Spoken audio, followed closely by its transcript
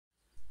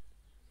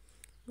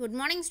Good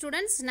morning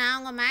students. நான்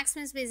உங்க maths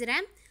miss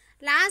பேசுறேன்.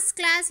 லாஸ்ட்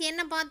கிளாஸ்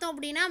என்ன பார்த்தோம்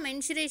அப்படினா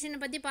மென்சுரேஷன்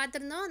பத்தி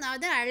பார்த்திருந்தோம்.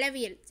 அதாவது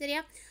அளவியல்.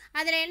 சரியா?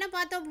 அதுல என்ன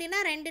பார்த்தோம் அப்படினா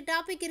ரெண்டு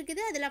டாபிக்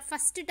இருக்குது. அதுல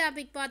ஃபர்ஸ்ட்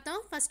டாபிக்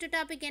பார்த்தோம். ஃபர்ஸ்ட்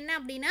டாபிக் என்ன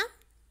அப்படினா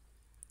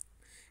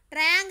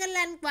ட்ரையாங்கிள்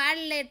அண்ட்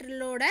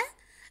குவாட்ரிலேட்டரலோட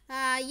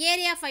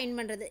ஏரியா ஃபைண்ட்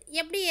பண்ணுறது.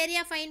 எப்படி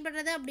ஏரியா ஃபைண்ட்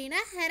பண்ணுறது அப்படின்னா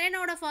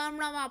ஹெரனோட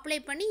ஃபார்முலாவை அப்ளை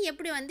பண்ணி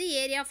எப்படி வந்து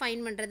ஏரியா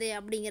ஃபைண்ட் பண்ணுறது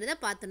அப்படிங்கிறத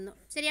பார்த்துருந்தோம்.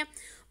 சரியா?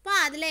 இப்போ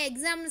அதில்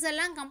எக்ஸாம்ஸ்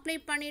எல்லாம்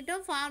கம்ப்ளீட்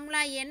பண்ணிட்டோம். ஃபார்முலா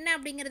என்ன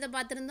அப்படிங்கிறத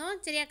பார்த்துருந்தோம்.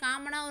 சரியா?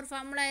 காமனாக ஒரு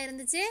ஃபார்முலா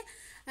இருந்துச்சு.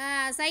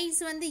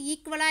 சைட்ஸ் வந்து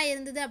ஈக்குவலாக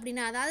இருந்தது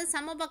அப்படின்னா, அதாவது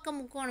சமபக்க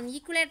முக்கோணம்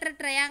ஈக்குவலேட்டர்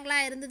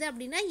ட்ரையாங்கிளாக இருந்தது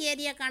அப்படின்னா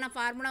ஏரியாக்கான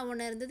ஃபார்முலா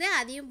ஒன்று இருந்தது.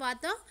 அதையும்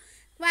பார்த்தோம்.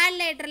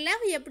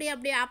 குவாட்ரிலேட்டரில்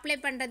எப்படி அப்ளை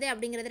பண்ணுறது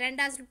அப்படிங்கிறது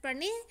ரெண்டாக ஸ்ப்ளிட்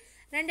பண்ணி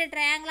ரெண்டு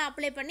ட்ரையாங்கிளை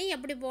அப்ளை பண்ணி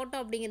எப்படி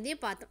போட்டோம்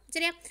அப்படிங்கிறதையும் பார்த்தோம்.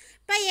 சரியா?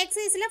 இப்போ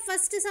எக்ஸசைஸில்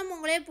ஃபஸ்ட்டு சம்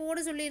உங்களே போட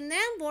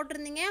சொல்லியிருந்தேன்,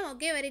 போட்டிருந்தீங்க.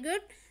 Okay, very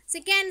good.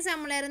 செகண்ட்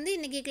சம்மில் இருந்து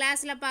இன்றைக்கி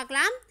கிளாஸில்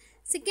பார்க்கலாம்.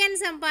 செகண்ட்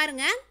சம்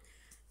பாருங்கள்.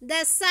 The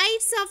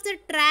sides of the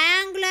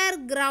triangular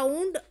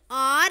ground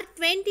are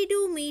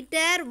 22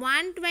 meter,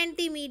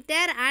 120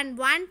 meter and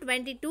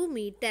 122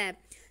 meter.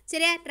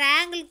 சரியா?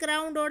 ட்ரையாங்கிள்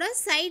கிரவுண்டோட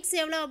சைட்ஸ்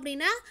எவ்வளோ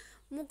அப்படின்னா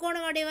முக்கோண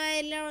வடிவ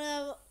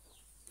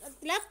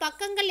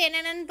பக்கங்கள்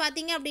என்னென்னு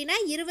பார்த்தீங்க அப்படின்னா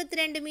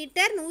 22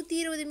 metre,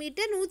 120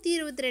 metre,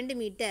 122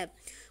 metre.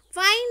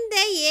 Find the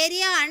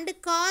area and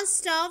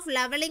cost of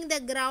levelling the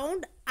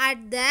ground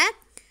at the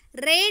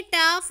rate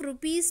of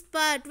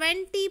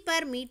 ₹20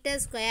 per meter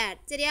square.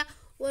 சரியா?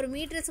 ஒரு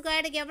மீட்டர்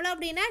ஸ்கொயருக்கு எவ்வளோ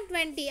அப்படின்னா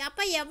 20.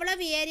 அப்போ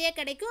எவ்வளவு ஏரியா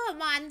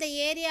கிடைக்கும், அந்த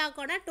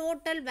ஏரியாவுக்கான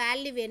டோட்டல்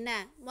வேல்யூ என்ன,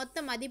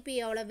 மொத்த மதிப்பு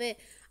எவ்வளவு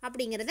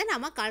அப்படிங்கிறத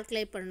நம்ம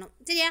கால்குலேட் பண்ணணும்.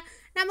 சரியா?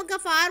 நமக்கு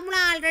ஃபார்முலா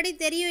ஆல்ரெடி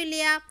தெரியும்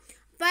இல்லையா?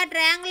 இப்போ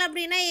ட்ரையாங்கிள்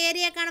அப்படின்னா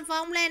ஏரியாக்கான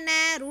ஃபார்முலா என்ன,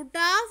 root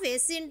of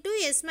S into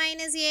S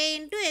minus A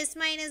into S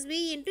minus B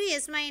into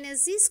S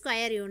minus C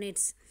square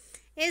units.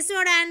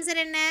 எஸ்ஸோட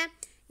answer என்ன,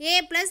 ஏ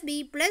plus B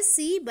plus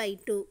C by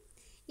 2.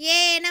 ஏ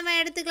நம்ம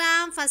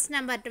எடுத்துக்கலாம், first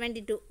number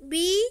 22,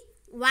 B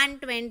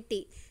 120,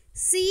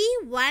 C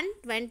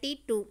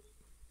 122.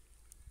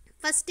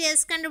 First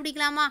S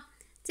கண்டுபிடிக்கலாமா?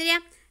 சரியா?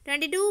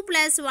 22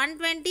 plus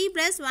 120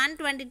 plus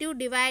 122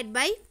 divide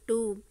by 2.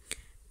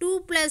 2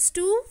 plus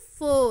 2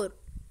 4,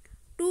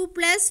 2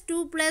 plus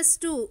 2 plus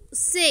 2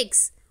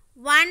 6,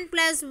 1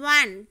 plus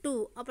 1 2.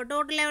 அப்போ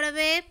total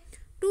எவ்வளவு,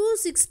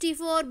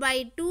 264 by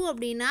 2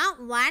 அப்படின்னா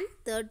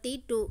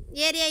 132.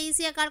 Area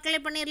ஈஸியாக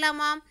calculate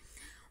பண்ணிடலாமா?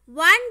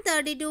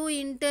 132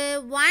 into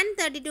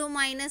 132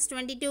 minus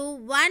 22,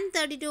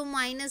 132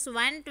 minus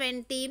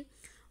 120,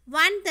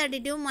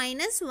 132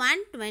 minus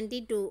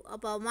 122.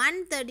 அப்போ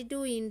 132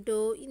 இன்ட்டு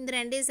இந்த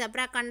ரெண்டையும்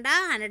செப்ராக்ட் பண்ணா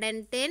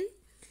 110,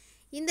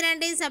 இந்த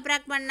ரெண்டையும்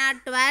சப்ராக்ட்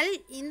பண்ணால் 12,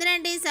 இந்த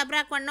ரெண்டையும்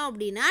சப்ராக்ட் பண்ணோம்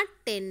அப்படின்னா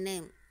 10.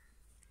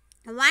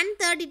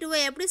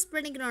 132 எப்படி ஸ்ப்ளிட்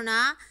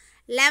பண்ணிக்கிறோன்னா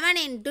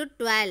 11 இன்ட்டு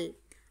 12.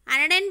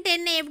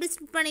 110 எப்படி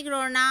ஸ்ப்ளிட்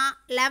பண்ணிக்கிறோன்னா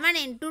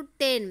 11 இன்ட்டு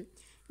 10.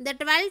 இந்த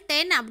 12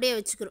 10 அப்படியே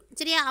வச்சுக்கிறோம்.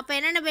 சரியா? அப்போ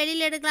என்னென்ன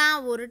வெளியில் எடுக்கலாம்,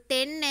 ஒரு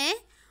 10,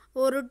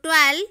 ஒரு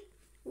 12,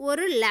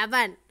 ஒரு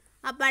 11.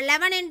 அப்போ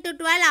 11 இன்ட்டு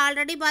 12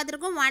 ஆல்ரெடி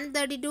பார்த்துருக்கோம்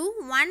 132.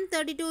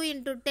 132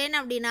 இன்ட்டு 10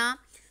 அப்படின்னா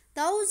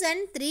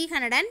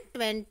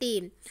 1320.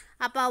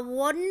 அப்போ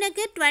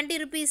ஒன்றுக்கு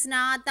 20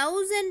 ருபீஸ்னா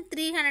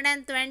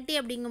 1320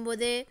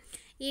 அப்படிங்கும்போது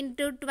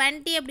இன்ட்டு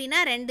 20 அப்படின்னா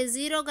 2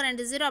 0க்கு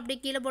 2 0 அப்படியே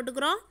கீழே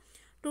போட்டுக்கிறோம்.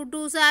 2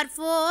 2s are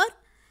 4,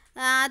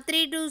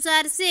 3 2s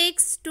are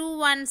 6, 2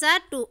 1s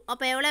are 2.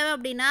 அப்போ எவ்வளவு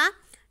அப்படின்னா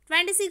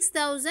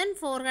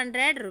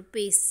 26,400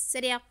 rupees.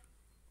 சரியா?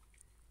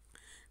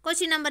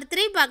 கொஸ்டின் நம்பர்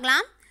 3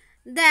 பார்க்கலாம்.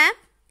 த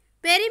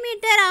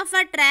perimeter of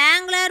a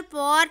triangular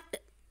part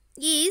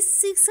is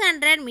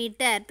 600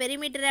 meter.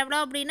 Perimeter எவ்வளோ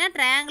அப்படின்னா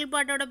triangle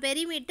பார்ட்டோட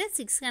perimeter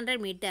 600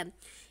 metre.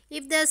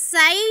 If the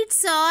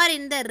sides are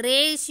இன் த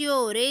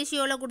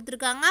ரேஷியோவில்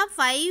கொடுத்துருக்காங்க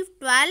 5,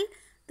 12,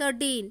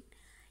 13.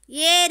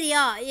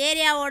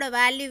 ஏரியாவோட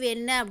வேல்யூ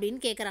என்ன அப்படின்னு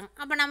கேட்குறாங்க.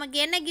 அப்போ நமக்கு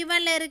என்ன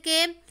கிவனில்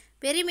இருக்குது,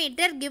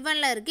 பெரிமீட்டர்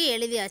கிவனில் இருக்குது,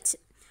 எழுதியாச்சு.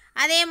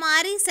 அதே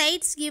மாதிரி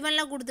சைட்ஸ்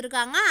கிவனில்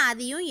கொடுத்துருக்காங்க,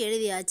 அதையும்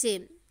எழுதியாச்சு.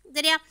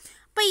 சரியா?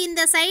 இப்போ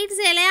இந்த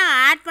சைட்ஸ் எல்லாம்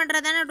ஆட்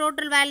பண்ணுறதான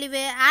டோட்டல்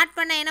வேல்யூவு. ஆட்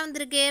பண்ண என்ன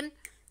வந்திருக்கு,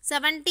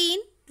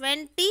 17,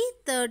 20,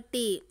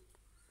 30.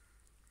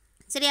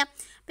 சரியா?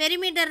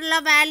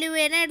 பெரிமீட்டரில் வேல்யூ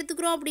என்ன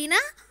எடுத்துக்கிறோம்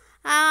அப்படின்னா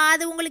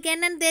அது உங்களுக்கு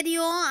என்னன்னு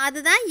தெரியும்,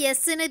 அதுதான்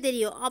எஸ்ன்னு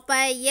தெரியும். அப்போ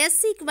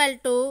S equal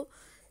to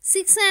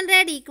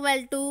 600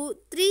 equal to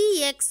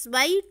 3x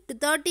by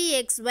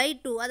 30x by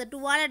 2. அதை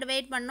 2ஆல்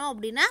டிவைட் பண்ணோம்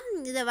அப்படின்னா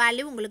இந்த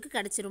வேல்யூ உங்களுக்கு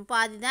கிடச்சிரும்.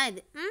 பாதி தான்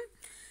இது.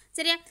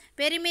 சரியா?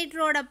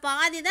 பெரிமீட்டரோட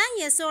பாதி தான்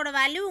எஸ்ஸோட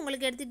வேல்யூ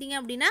உங்களுக்கு எடுத்துட்டிங்க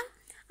அப்படின்னா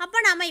அப்போ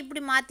நம்ம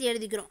இப்படி மாற்றி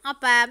எழுதிக்கிறோம்.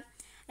 அப்போ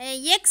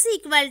x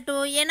ஈக்குவல் டு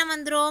என்ன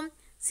வந்துடும்,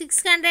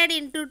 600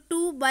 இன்ட்டு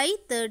 2 பை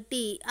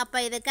 30. அப்போ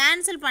இதை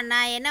கேன்சல்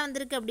பண்ணால் என்ன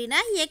வந்திருக்கு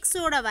அப்படின்னா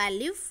எக்ஸோட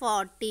வேல்யூ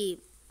 40.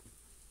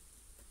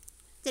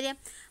 சரியா?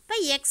 இப்போ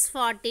எக்ஸ்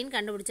 40ன்னு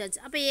கண்டுபிடிச்சாச்சு.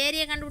 அப்போ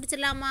ஏரியா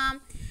கண்டுபிடிச்சிடலாமா?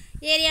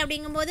 ஏரியா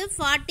அப்படிங்கும்போது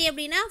 40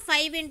 அப்படின்னா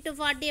 5 இன்ட்டு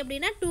 40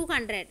 அப்படின்னா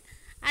 200.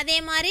 அதே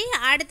மாதிரி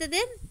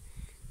அடுத்தது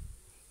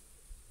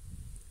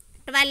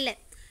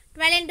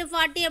 12 இன்ட்டு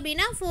 40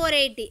 அப்படின்னா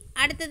 480.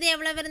 அடுத்தது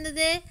எவ்வளோ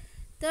இருந்தது,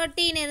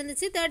 13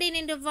 இருந்துச்சு. 13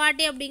 இன்ட்டு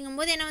 40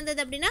 அப்படிங்கும்போது என்ன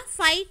வந்தது அப்படின்னா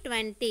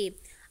 520.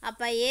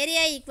 அப்போ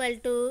area equal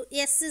to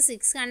S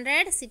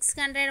 600,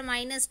 600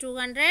 minus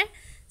 200,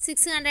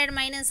 600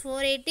 minus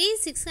 480,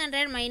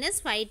 600 minus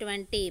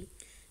 520.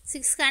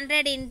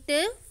 600 into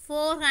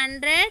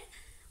 400,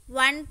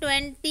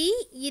 120,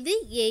 இது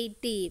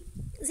 80.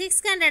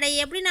 600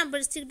 எப்படி நான்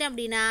பிரிச்சுக்கிட்டேன்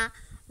அப்படின்னா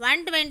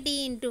 120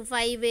 into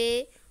 5,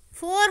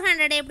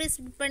 400 எப்படி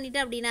ஸ்பிட்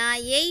பண்ணிட்டேன் அப்படின்னா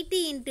 80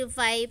 into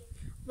 5,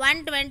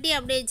 120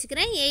 அப்படியே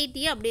வச்சுக்கிறேன்,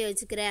 80 அப்படியே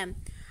வச்சுக்கிறேன்.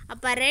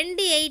 அப்போ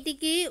 2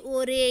 80க்கு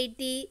ஒரு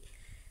 80,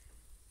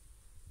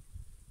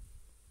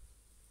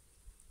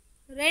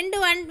 2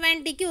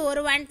 120க்கு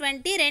ஒரு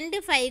 120, 2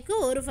 5க்கு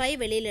ஒரு 5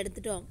 வெளியில்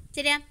எடுத்துட்டோம்.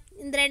 சரியா,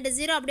 இந்த 2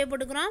 0 அப்படியே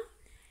போட்டுக்கிறோம்.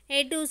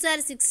 8 2s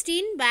are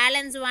 16,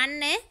 balance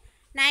 1,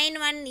 9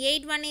 1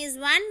 8 1 is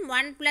 1,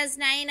 1 plus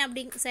 9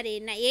 அப்படி சரி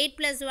 8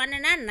 plus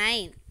 1னா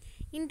 9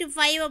 into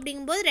 5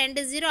 அப்படிங்கும்போது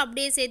 2 0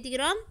 அப்படியே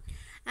சேர்த்திக்கிறோம்.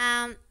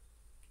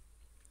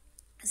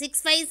 6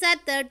 5s are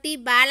 30,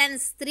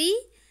 balance 3,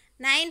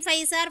 9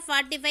 5s are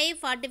 45,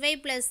 45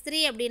 plus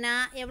 3 அப்படின்னா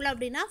எவ்வளோ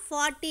அப்படின்னா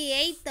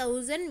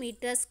 48,000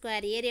 மீட்டர்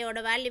ஸ்கொயர். ஏரியாவோட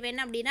வேல்யூ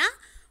என்ன அப்படின்னா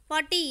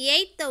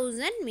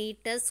 48,000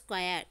 மீட்டர்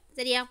ஸ்கொயர்.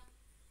 சரியா,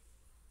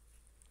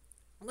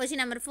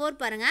 கொஸ்டின் நம்பர் 4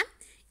 பாருங்கள்.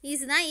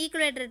 இதுதான்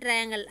ஈக்குவேட்டர்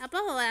ட்ரையாங்கிள். அப்போ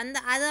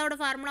அதோட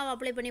ஃபார்முலாவை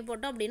அப்ளை பண்ணி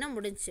போட்டோம் அப்படின்னா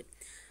முடிஞ்சு.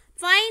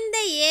 Find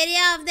the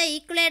area of the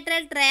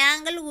equilateral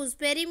triangle whose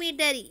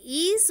perimeter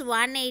is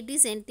 180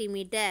 cm.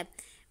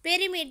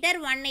 Perimeter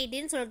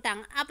 180ன்னு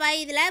சொல்லிட்டாங்க. அப்போ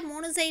இதில்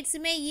 3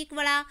 சைட்ஸுமே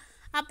ஈக்குவலா?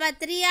 அப்போ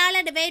 3ஆல்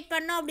டிவைட்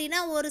பண்ணோம் அப்படின்னா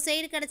ஒரு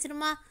சைடு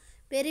கிடச்சிருமா?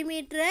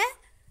 பெரிமீட்டரு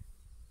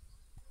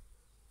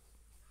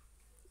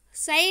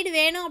சைடு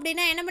வேணும்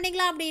அப்படின்னா என்ன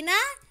பண்ணிக்கலாம் அப்படின்னா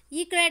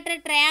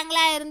ஈக்குவேட்டர்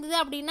ட்ரையாங்கிளாக இருந்தது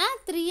அப்படின்னா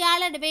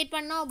 3ஆல் டிவைட்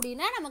பண்ணோம்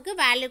அப்படின்னா நமக்கு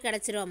வேல்யூ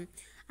கிடச்சிரும்.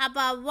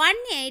 அப்போ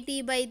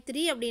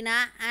 180/3 அப்படின்னா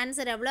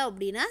ஆன்சர் எவ்வளோ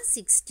அப்படின்னா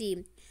 60.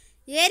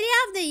 Area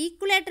of the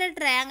equator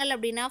triangle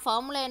அப்படின்னா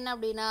ஃபார்முலா என்ன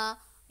அப்படின்னா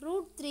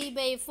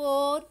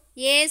 √3/4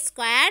 a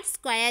squared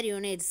square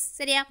units.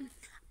 சரியா,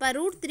 அப்போ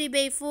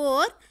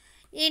 √3/4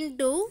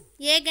 இன்ட்டு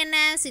ஏக்கு என்ன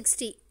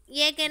 60,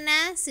 ஏக்கு என்ன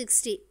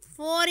 60,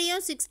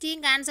 4யும்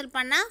 60யும் கேன்சல்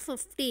பண்ணால்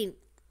 15,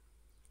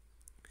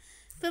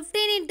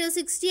 15 into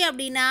 60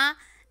 அப்படின்னா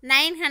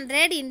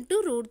 900 into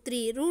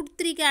 √3.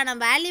 √3க்கான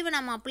வேல்யூவை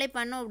நம்ம அப்ளை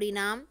பண்ணோம்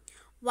அப்படின்னா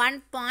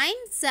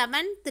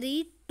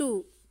 1.732.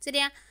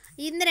 சரியா,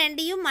 இந்த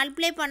ரெண்டையும்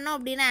மல்டிப்ளை பண்ணோம்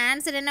அப்படின்னா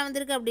ஆன்சர் என்ன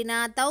வந்திருக்கு அப்படின்னா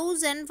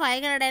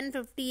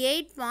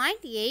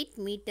 1558.8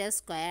 மீட்டர்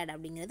ஸ்கொயர்டு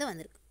அப்படிங்கிறது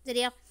வந்திருக்கு.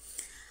 சரியா,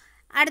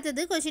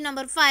 அடுத்தது question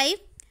number 5.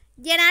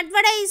 An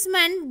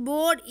advertisement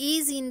board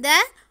is in the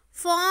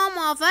form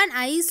of an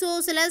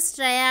isosceles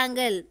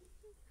triangle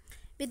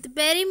with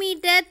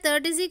perimeter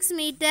 36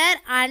 meter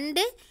and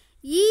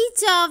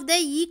each of the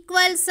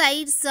equal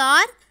sides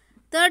are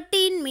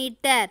 13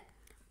 meter.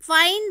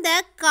 Find the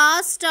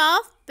cost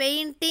of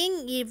painting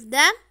if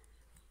the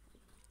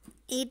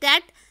it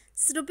at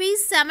rupees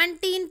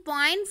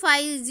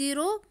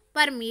 17.50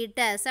 per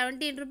meter.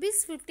 17 rupees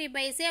 50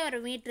 paise ஒரு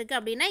மீட்டருக்கு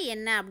அப்படின்னா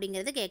என்ன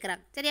அப்படிங்கிறது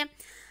கேட்குறாங்க. சரியா,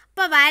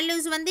 இப்போ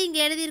values வந்து இங்கே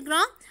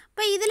எழுதியிருக்கிறோம்.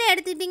 இப்போ இதில்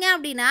எடுத்துக்கிட்டிங்க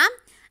அப்படின்னா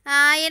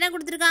என்ன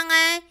கொடுத்துருக்காங்க,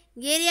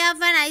 area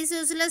of an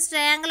isosceles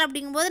triangle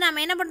அப்படிங்கும்போது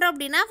நம்ம என்ன பண்ணுறோம்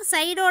அப்படின்னா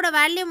சைடோட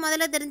வேல்யூ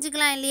முதல்ல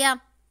தெரிஞ்சுக்கலாம் இல்லையா.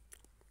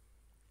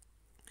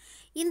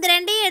 இந்த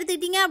ரெண்டையும்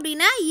எடுத்துக்கிட்டிங்க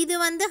அப்படின்னா இது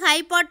வந்து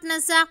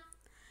ஹைபாட்னஸா,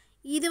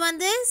 இது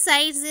வந்து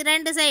சைட்ஸ்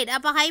 2 சைடு.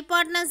 அப்போ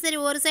ஹைபாட்னஸ் சரி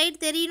ஒரு சைடு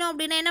தெரியணும்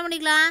அப்படின்னா என்ன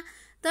பண்ணிக்கலாம்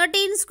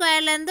 13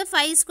 ஸ்கொயர்லேருந்து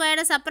 5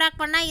 ஸ்கொயரை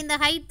சப்ராக்ட் பண்ணால் இந்த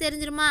ஹைட்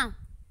தெரிஞ்சிருமா.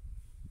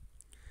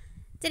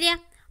 சரியா,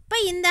 இப்போ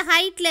இந்த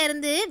ஹைட்டில்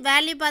இருந்து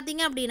வேல்யூ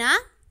பார்த்தீங்க அப்படின்னா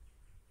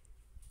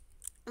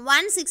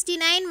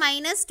 169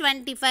 minus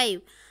 25.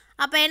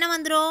 அப்போ என்ன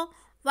வந்துடும்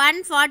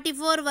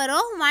 144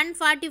 வரும்.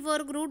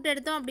 144க்கு ரூட்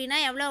எடுத்தோம் அப்படின்னா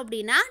எவ்வளோ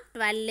அப்படின்னா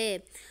 12.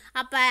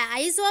 அப்போ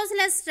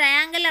ஐசோசெலஸ்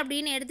ட்ரையாங்கிள்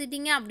அப்படின்னு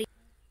எடுத்துட்டிங்க அப்படி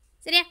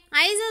சரியா,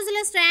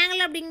 ஐசோசெலஸ்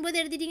ட்ரையாங்கிள் அப்படிங்கும்போது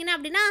எடுத்துட்டிங்கன்னா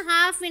அப்படின்னா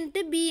 ½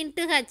 into b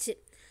into h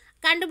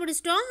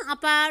கண்டுபிடிச்சிட்டோம்.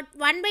 அப்போ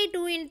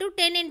 1/2 into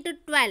 10 into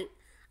 12.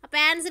 அப்போ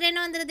ஆன்சர் என்ன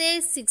வந்துடுது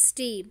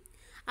 60.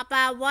 அப்போ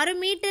ஒரு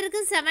மீட்டருக்கு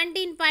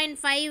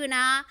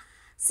 17.5னா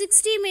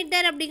 60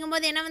 மீட்டர்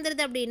அப்படிங்கும்போது என்ன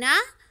வந்துடுது அப்படின்னா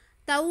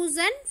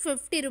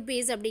 1050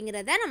 rupees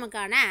அப்படிங்கிறத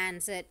நமக்கான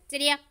ஆன்சர்.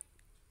 சரியா,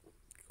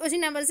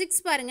 கொஸ்டின் நம்பர்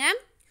 6 பாருங்கள்.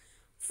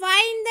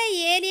 Find the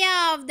area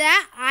of the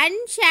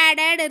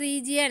unshaded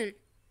region.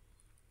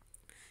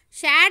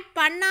 Shade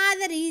பண்ணாத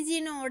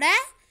ரீஜியனோட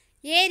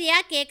ஏரியா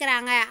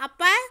கேட்குறாங்க.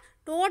 அப்போ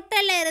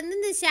டோட்டலில் இருந்து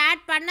இந்த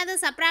ஷேட் பண்ணதை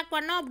சப்ராக்ட்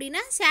பண்ணோம்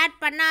அப்படின்னா ஷேட்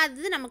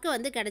பண்ணாதது நமக்கு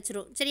வந்து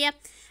கிடச்சிரும். சரியா,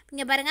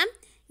 இங்கே பாருங்கள்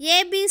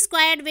ஏபி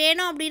ஸ்கொயர்ட்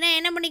வேணும் அப்படின்னா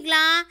என்ன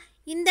பண்ணிக்கலாம்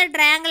இந்த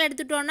ட்ரையாங்கிள்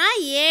எடுத்துட்டோன்னா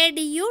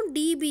ஏடியும்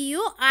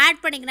டிபியும்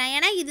ஆட் பண்ணிக்கலாம்.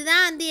 ஏன்னா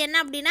இதுதான் வந்து என்ன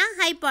அப்படின்னா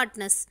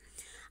ஹைபாட்னஸ்.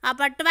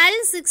 அப்போ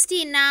 12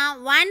 16னா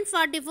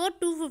 144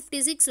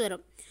 256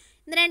 வரும்.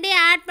 இந்த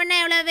ரெண்டையும் ஆட் பண்ண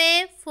எவ்வளவு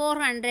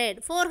 400.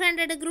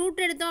 400க்கு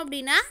ரூட் எடுத்தோம்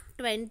அப்படின்னா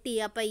 20.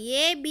 அப்போ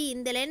ஏபி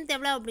இந்த லென்த்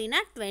எவ்வளோ அப்படின்னா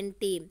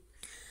 20.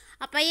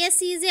 அப்போ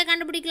எஸ் ஈஸியாக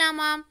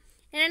கண்டுபிடிக்கலாமா,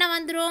 என்னென்ன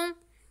வந்துடும்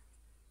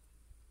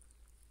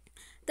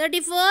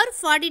 34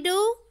 42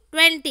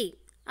 20.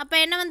 அப்போ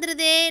என்ன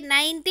வந்துடுது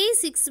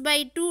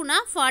 96/2னா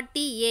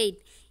 48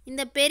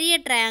 இந்த பெரிய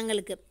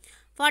ட்ரையாங்கிளுக்கு.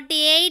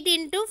 48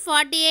 into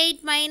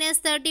 48 minus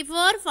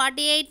 34,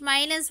 48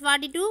 minus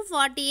 42,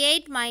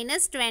 48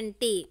 minus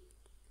 20.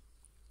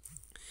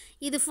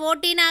 இது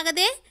 14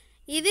 ஆகுது,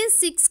 இது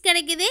 6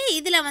 கிடைக்குது,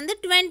 இதில் வந்து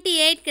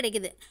 28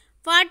 கிடைக்குது.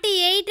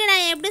 48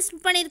 நான் எப்படி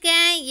ஸ்பிட்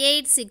பண்ணியிருக்கேன்,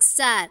 8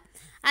 6 ஆர்.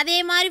 அதே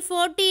மாதிரி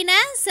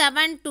 14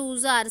 7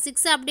 2s ஆர்,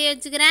 6 அப்படியே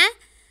வச்சுக்கிறேன்.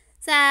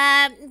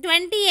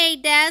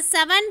 28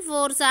 7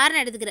 4s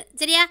ஆர்னு எடுத்துக்கிறேன்.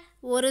 சரியா,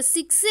 ஒரு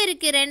 6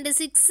 இருக்குது, 2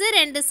 6,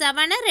 2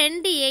 7,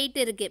 2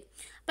 8 இருக்குது.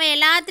 இப்போ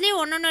எல்லாத்துலேயும்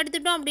ஒன்று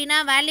எடுத்துட்டோம் அப்படின்னா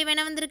வேல்யூ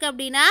என்ன வந்திருக்கு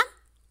அப்படின்னா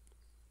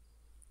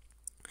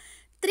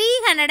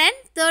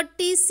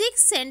 336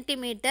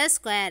 சென்டிமீட்டர்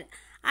ஸ்கொயர்.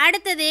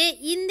 அடுத்தது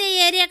இந்த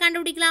ஏரியா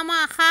கண்டுபிடிக்கலாமா,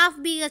 ஹாஃப்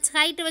BH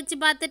ஹைட்டு வச்சு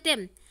பார்த்துட்டு.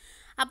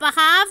 அப்போ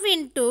ஹாஃப்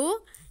இன்ட்டு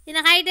இந்த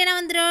ஹைட் என்ன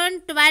வந்துடும்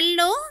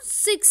 12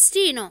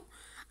 16.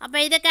 அப்போ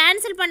இதை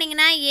கேன்சல்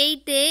பண்ணிங்கன்னா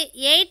 8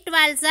 8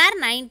 12s ஆர்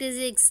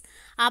 96.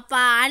 அப்போ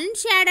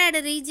அன்ஷேடட்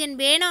ரீஜன்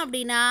வேணும்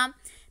அப்படின்னா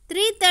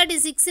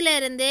 336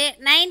 இருந்து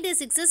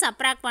 96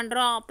 சப்ராக்ட்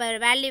பண்ணுறோம். அப்போ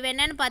வேல்யூ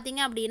என்னன்னு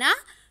பார்த்தீங்க அப்படின்னா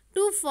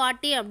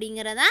 240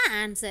 அப்படிங்கிறதா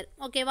ஆன்சர்.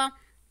 ஓகேவா,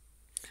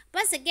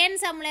 இப்போ செகண்ட்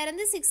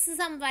சம்லேருந்து 6th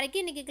சம்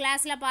வரைக்கும் இன்றைக்கி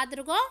கிளாஸில்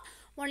பார்த்துருக்கோம்.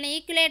 ஒன்று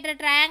ஈக்குவலேட்டர்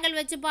ட்ரையாங்கிள்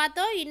வச்சு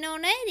பார்த்தோம்,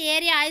 இன்னொன்று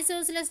ஏரியா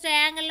ஐசோசிலஸ்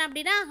ட்ரையாங்கிள்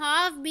அப்படின்னா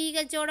ஹாஃப்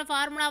BHோட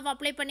ஃபார்முலாவை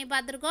அப்ளை பண்ணி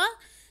பார்த்துருக்கோம்.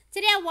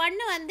 சரியா,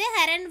 ஒன்று வந்து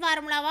ஹெரன்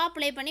ஃபார்முலாவாக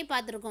அப்ளை பண்ணி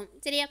பார்த்துருக்கோம்.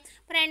 சரியா,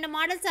 இப்போ 2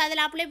 மாடல்ஸ்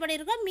அதில் அப்ளை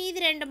பண்ணியிருக்கோம், மீதி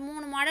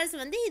 3 மாடல்ஸ்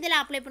வந்து இதில்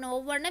அப்ளை பண்ணுவோம்.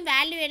 ஒவ்வொன்றும்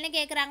வேல்யூ என்ன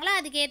கேட்குறாங்களோ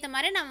அதுக்கேற்ற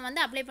மாதிரி நம்ம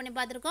வந்து அப்ளை பண்ணி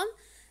பார்த்துருக்கோம்.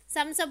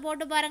 சம்ஸை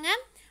போட்டு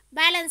பாருங்கள்.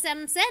 பேலன்ஸ்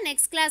சம்ஸை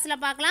நெக்ஸ்ட்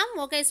கிளாஸில் பார்க்கலாம்.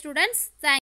 Okay students, thanks.